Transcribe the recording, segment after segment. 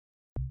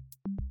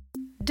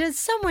Does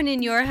someone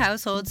in your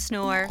household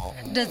snore?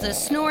 Does the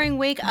snoring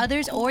wake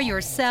others or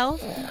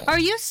yourself? Are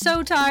you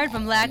so tired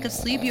from lack of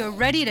sleep you're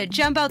ready to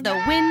jump out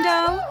the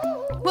window?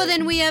 Well,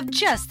 then we have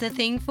just the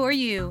thing for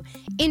you.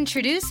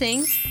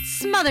 Introducing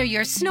Smother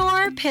Your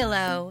Snore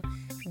Pillow.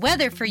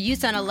 Whether for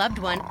use on a loved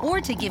one or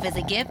to give as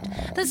a gift,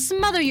 the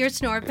Smother Your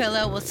Snore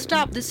Pillow will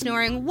stop the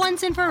snoring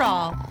once and for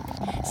all.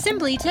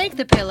 Simply take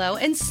the pillow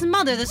and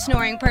smother the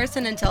snoring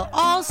person until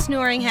all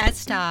snoring has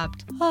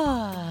stopped.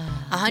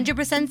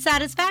 100%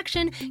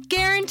 satisfaction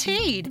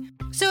guaranteed.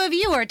 So if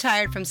you are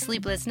tired from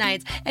sleepless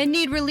nights and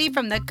need relief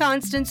from the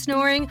constant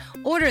snoring,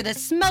 order the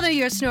Smother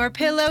Your Snore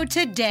Pillow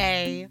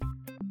today.